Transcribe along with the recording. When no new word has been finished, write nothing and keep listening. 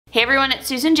Hey everyone, it's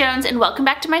Susan Jones and welcome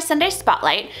back to my Sunday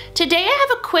Spotlight. Today I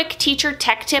have a quick teacher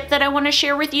tech tip that I want to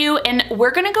share with you, and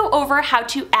we're going to go over how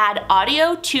to add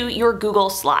audio to your Google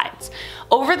Slides.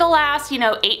 Over the last,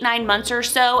 8-9 months or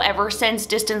so, ever since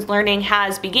distance learning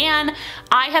has began,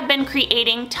 I have been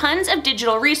creating tons of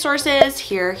digital resources,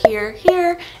 here,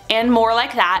 and more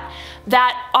like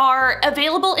that are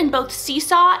available in both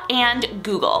Seesaw and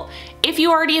Google. If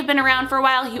you already have been around for a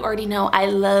while, you already know I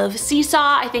love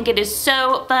Seesaw. I think it is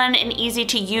so fun and easy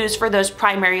to use for those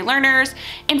primary learners.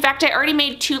 In fact, I already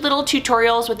made 2 little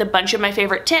tutorials with a bunch of my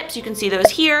favorite tips. You can see those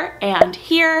here and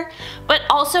here. But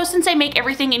also, since I make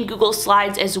everything in Google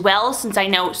Slides as well, since I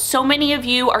know so many of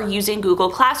you are using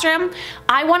Google Classroom,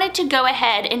 I wanted to go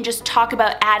ahead and just talk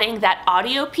about adding that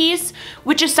audio piece,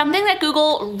 which is something that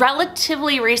Google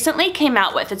relatively recently came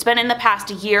out with. It's been in the past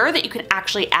year that you can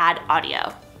actually add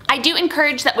audio. I do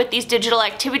encourage that with these digital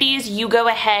activities, you go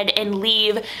ahead and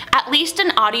leave at least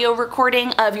an audio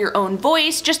recording of your own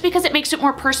voice, just because it makes it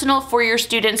more personal for your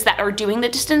students that are doing the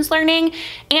distance learning.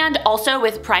 And also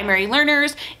with primary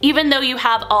learners, even though you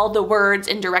have all the words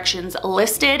and directions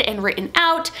listed and written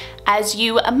out, as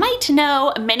you might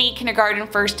know, many kindergarten,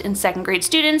 first and second grade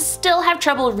students still have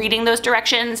trouble reading those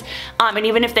directions. And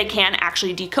even if they can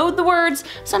actually decode the words,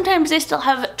 sometimes they still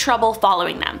have trouble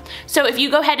following them. So if you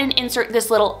go ahead and insert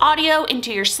this little audio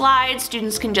into your slides,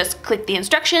 students can just click the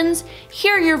instructions,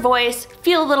 hear your voice,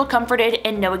 feel a little comforted,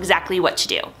 and know exactly what to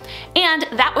do. And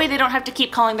that way they don't have to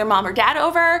keep calling their mom or dad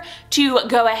over to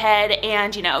go ahead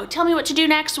and, tell me what to do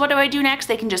next, what do I do next?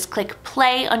 They can just click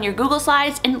play on your Google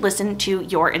Slides and listen to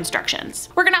your instructions.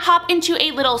 We're gonna hop into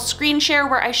a little screen share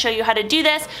where I show you how to do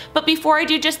this, but before I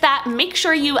do just that, make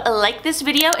sure you like this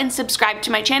video and subscribe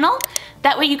to my channel.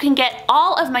 That way you can get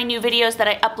all of my new videos that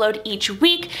I upload each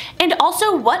week. And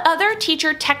also, what other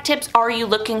teacher tech tips are you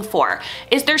looking for?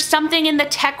 Is there something in the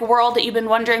tech world that you've been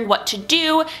wondering what to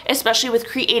do, especially with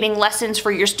creating lessons for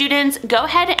your students? Go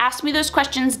ahead and ask me those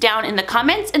questions down in the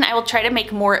comments and I will try to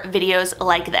make more videos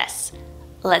like this.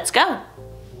 Let's go.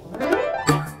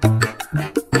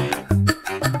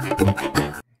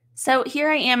 So here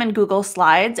I am in Google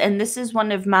Slides, and this is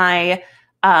one of my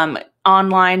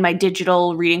my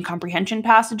digital reading comprehension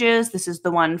passages. This is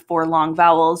the one for long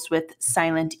vowels with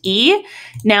silent E.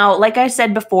 Now, like I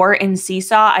said before, in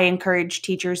Seesaw, I encourage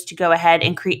teachers to go ahead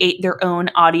and create their own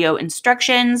audio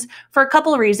instructions for a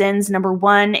couple of reasons. Number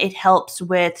one, it helps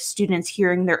with students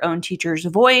hearing their own teacher's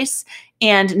voice.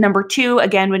 And number two,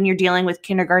 again, when you're dealing with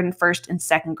kindergarten, first and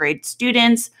second grade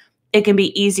students, it can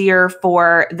be easier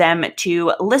for them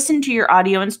to listen to your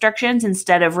audio instructions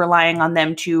instead of relying on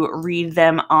them to read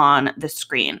them on the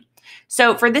screen.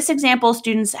 So for this example,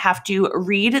 students have to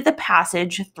read the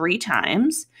passage 3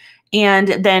 times.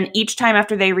 And then each time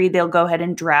after they read, they'll go ahead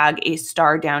and drag a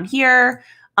star down here.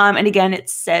 And again, it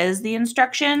says the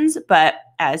instructions, but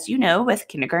as you know, with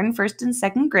kindergarten, first and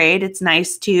second grade, it's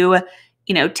nice to,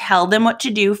 tell them what to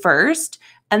do first.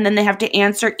 And then they have to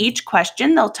answer each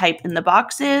question. They'll type in the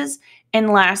boxes.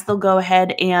 And last, they'll go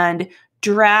ahead and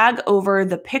drag over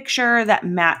the picture that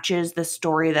matches the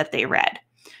story that they read.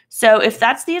 So if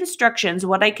that's the instructions,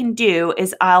 what I can do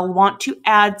is I'll want to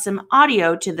add some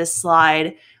audio to this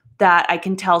slide that I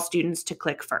can tell students to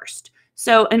click first.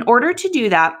 So in order to do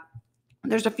that,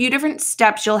 there's a few different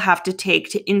steps you'll have to take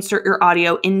to insert your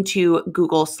audio into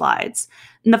Google Slides.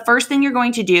 And the first thing you're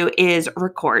going to do is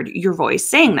record your voice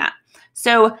saying that.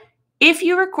 So if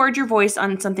you record your voice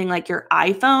on something like your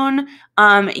iPhone,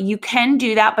 you can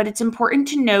do that, but it's important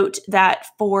to note that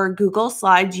for Google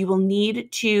Slides, you will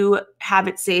need to have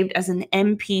it saved as an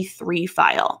MP3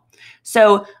 file.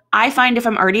 So I find if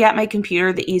I'm already at my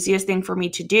computer, the easiest thing for me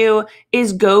to do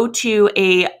is go to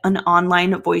an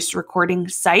online voice recording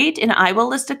site, and I will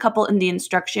list a couple in the in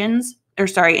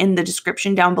the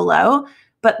description down below.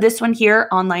 But this one here,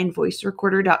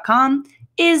 onlinevoicerecorder.com,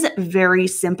 is very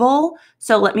simple.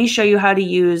 So let me show you how to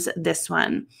use this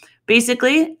one.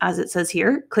 Basically, as it says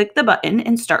here, click the button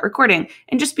and start recording.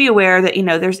 And just be aware that,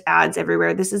 there's ads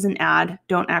everywhere. This is an ad.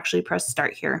 Don't actually press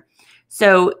start here.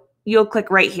 So you'll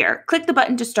click right here. Click the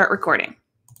button to start recording.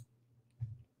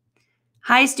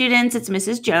 Hi students, it's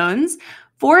Mrs. Jones.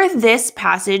 For this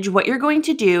passage, what you're going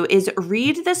to do is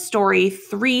read the story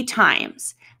 3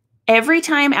 times. Every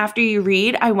time after you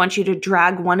read, I want you to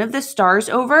drag one of the stars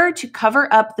over to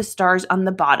cover up the stars on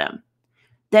the bottom.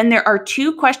 Then there are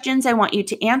 2 questions I want you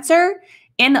to answer.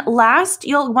 And last,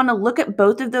 you'll want to look at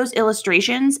both of those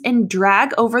illustrations and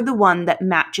drag over the one that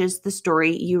matches the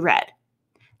story you read.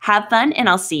 Have fun, and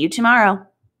I'll see you tomorrow.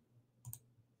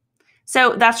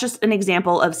 So that's just an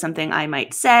example of something I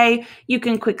might say. You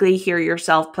can quickly hear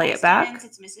yourself play it back.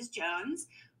 It's Mrs. Jones.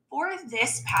 For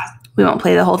this we won't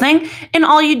play the whole thing. And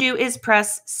all you do is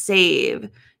press save.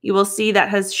 You will see that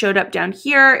has showed up down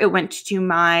here. It went to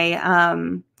my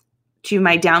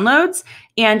downloads,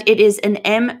 and it is an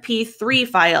MP3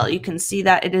 file. You can see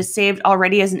that it is saved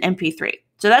already as an MP3.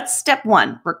 So that's step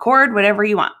one, record whatever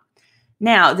you want.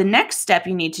 Now, the next step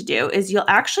you need to do is you'll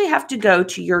actually have to go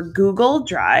to your Google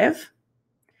Drive,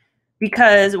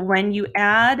 because when you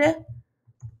add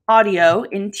audio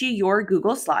into your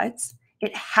Google Slides,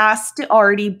 it has to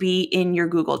already be in your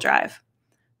Google Drive.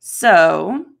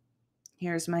 So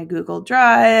here's my Google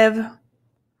Drive. I'm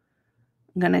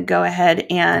going to go ahead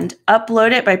and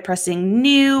upload it by pressing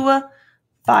New,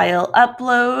 File,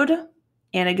 Upload.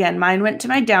 And again, mine went to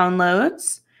my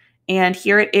downloads. And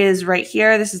here it is right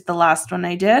here. This is the last one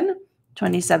I did,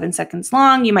 27 seconds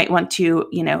long. You might want to,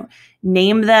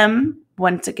 name them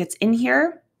once it gets in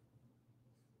here.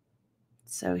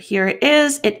 So here it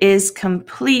is. It is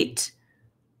complete.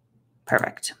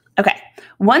 Perfect. Okay.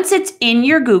 Once it's in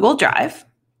your Google Drive,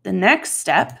 the next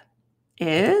step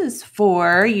is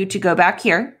for you to go back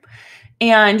here,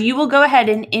 and you will go ahead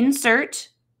and insert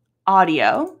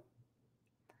audio.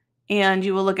 And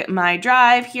you will look at my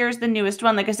drive. Here's the newest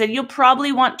one. Like I said, you'll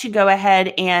probably want to go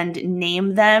ahead and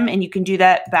name them, and you can do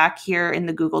that back here in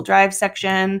the Google Drive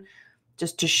section,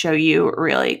 just to show you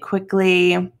really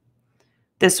quickly.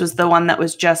 This was the one that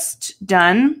was just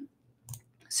done.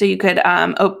 So you could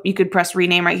you could press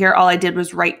rename right here. All I did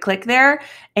was right click there,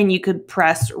 and you could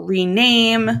press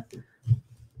rename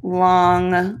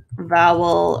long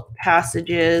vowel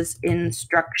passages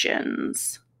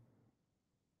instructions.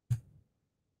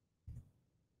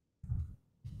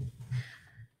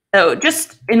 So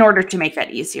just in order to make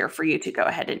that easier for you to go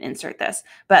ahead and insert this.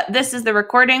 But this is the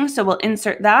recording, so we'll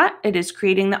insert that. It is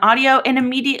creating the audio, and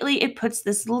immediately it puts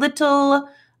this little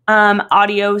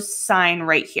audio sign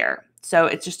right here. So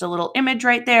it's just a little image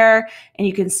right there, and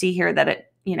you can see here that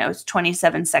it, it's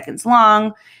 27 seconds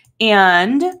long.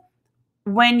 And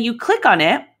when you click on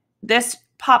it, this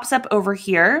pops up over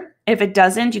here. If it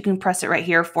doesn't, you can press it right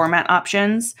here, format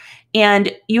options.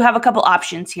 And you have a couple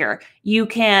options here. You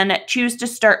can choose to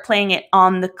start playing it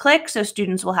on the click, so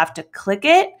students will have to click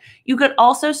it. You could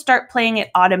also start playing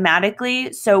it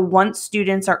automatically. So once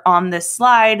students are on this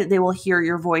slide, they will hear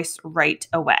your voice right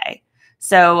away.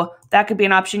 So that could be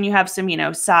an option. You have some,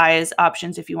 size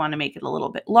options if you want to make it a little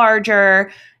bit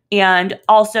larger. And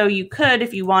also you could,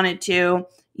 if you wanted to,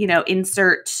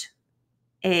 insert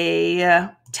a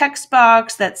text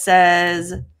box that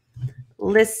says,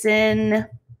 listen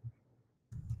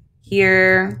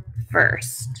here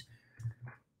first.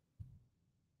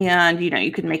 And,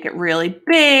 you can make it really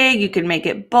big. You can make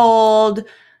it bold.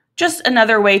 Just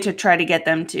another way to try to get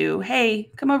them to,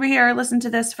 hey, come over here, listen to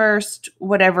this first,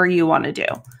 whatever you want to do.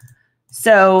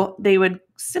 So they would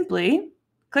simply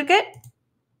click it.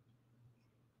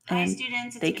 And hi,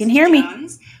 students, they can hear me.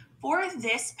 For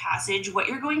this passage, what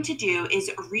you're going to do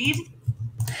is read.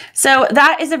 So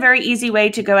that is a very easy way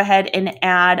to go ahead and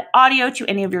add audio to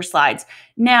any of your slides.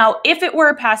 Now, if it were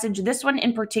a passage, this one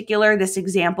in particular, this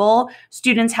example,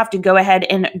 students have to go ahead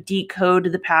and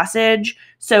decode the passage.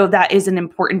 So that is an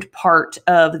important part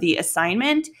of the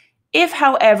assignment. If,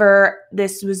 however,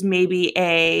 this was maybe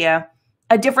a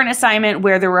different assignment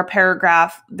where there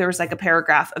was like a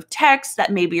paragraph of text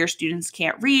that maybe your students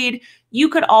can't read, you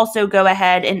could also go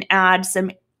ahead and add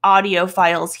some audio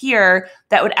files here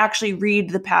that would actually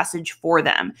read the passage for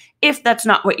them, if that's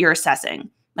not what you're assessing.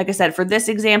 Like I said, for this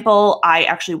example, I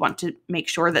actually want to make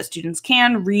sure that students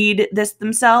can read this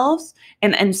themselves,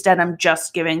 and instead I'm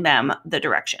just giving them the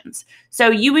directions. So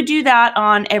you would do that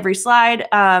on every slide.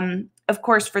 Of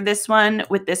course, for this one,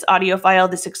 with this audio file,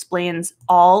 this explains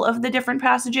all of the different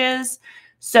passages.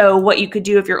 So what you could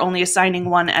do if you're only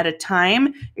assigning one at a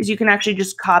time is you can actually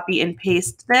just copy and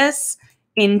paste this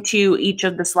into each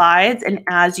of the slides, and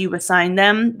as you assign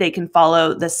them, they can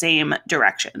follow the same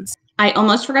directions. I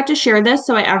almost forgot to share this,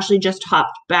 so I actually just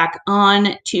hopped back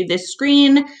on to this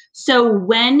screen. So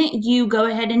when you go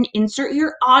ahead and insert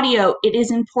your audio, it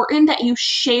is important that you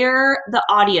share the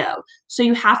audio. So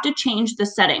you have to change the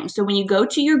settings. So when you go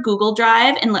to your Google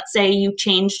Drive, and let's say you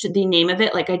changed the name of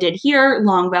it like I did here,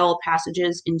 long vowel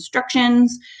passages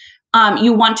instructions,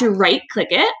 you want to right click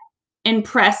it and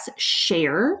press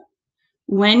share.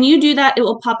 When you do that, it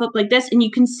will pop up like this, and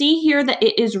you can see here that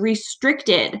it is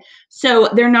restricted. So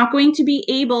they're not going to be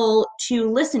able to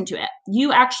listen to it.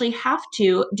 You actually have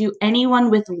to do anyone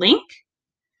with link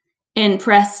and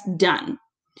press done.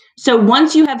 So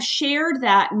once you have shared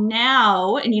that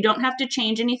now, and you don't have to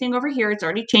change anything over here, it's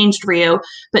already changed for you,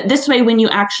 but this way when you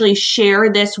actually share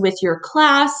this with your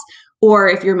class, or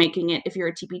if you're a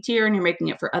TPT and you're making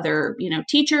it for other,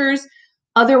 teachers.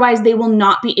 Otherwise, they will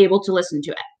not be able to listen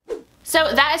to it. So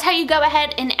that is how you go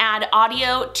ahead and add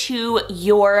audio to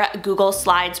your Google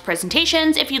Slides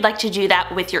presentations if you'd like to do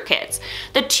that with your kids.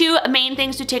 The two main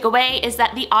things to take away is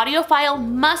that the audio file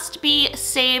must be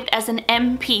saved as an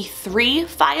MP3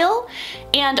 file,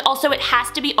 and also it has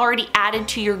to be already added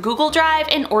to your Google Drive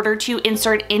in order to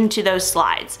insert into those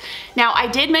slides. Now, I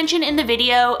did mention in the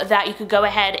video that you could go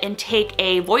ahead and take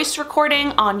a voice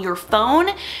recording on your phone.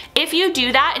 If you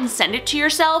do that and send it to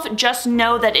yourself, just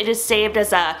know that it is saved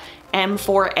as a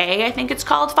M4A, I think it's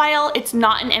called, file. It's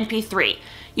not an MP3.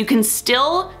 You can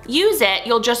still use it.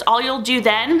 All you'll do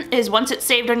then is, once it's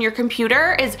saved on your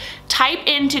computer, is type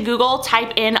into Google,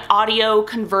 type in audio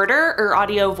converter or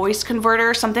audio voice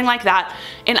converter, something like that.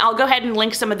 And I'll go ahead and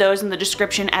link some of those in the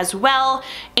description as well.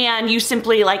 And you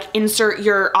simply insert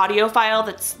your audio file,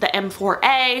 that's the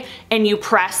M4A, and you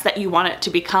press that you want it to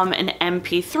become an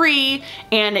MP3,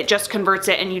 and it just converts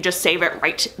it, and you just save it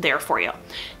right there for you.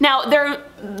 Now,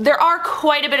 there are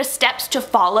quite a bit of steps to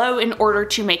follow in order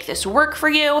to make this work for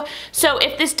you. So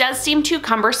if this does seem too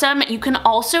cumbersome, you can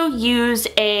also use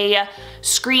a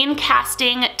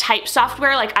screencasting type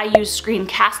software. Like, I use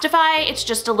Screencastify. It's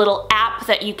just a little app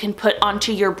that you can put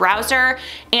onto your browser,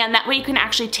 and that way you can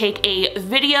actually take a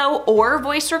video or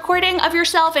voice recording of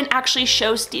yourself and actually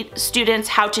show students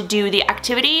how to do the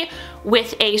activity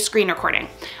with a screen recording.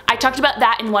 I talked about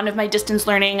that in one of my distance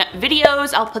learning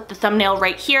videos. I'll put the thumbnail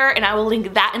right here, and I will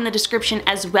link that in the description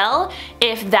as well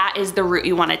if that is the route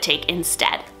you want to take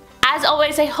instead. As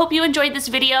always, I hope you enjoyed this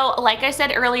video. Like I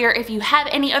said earlier, if you have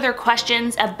any other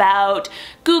questions about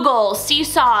Google,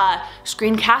 Seesaw,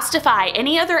 Screencastify,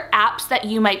 any other apps that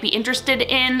you might be interested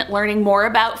in learning more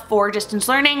about for distance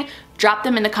learning, drop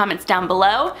them in the comments down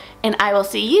below, and I will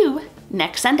see you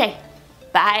next Sunday.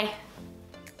 Bye.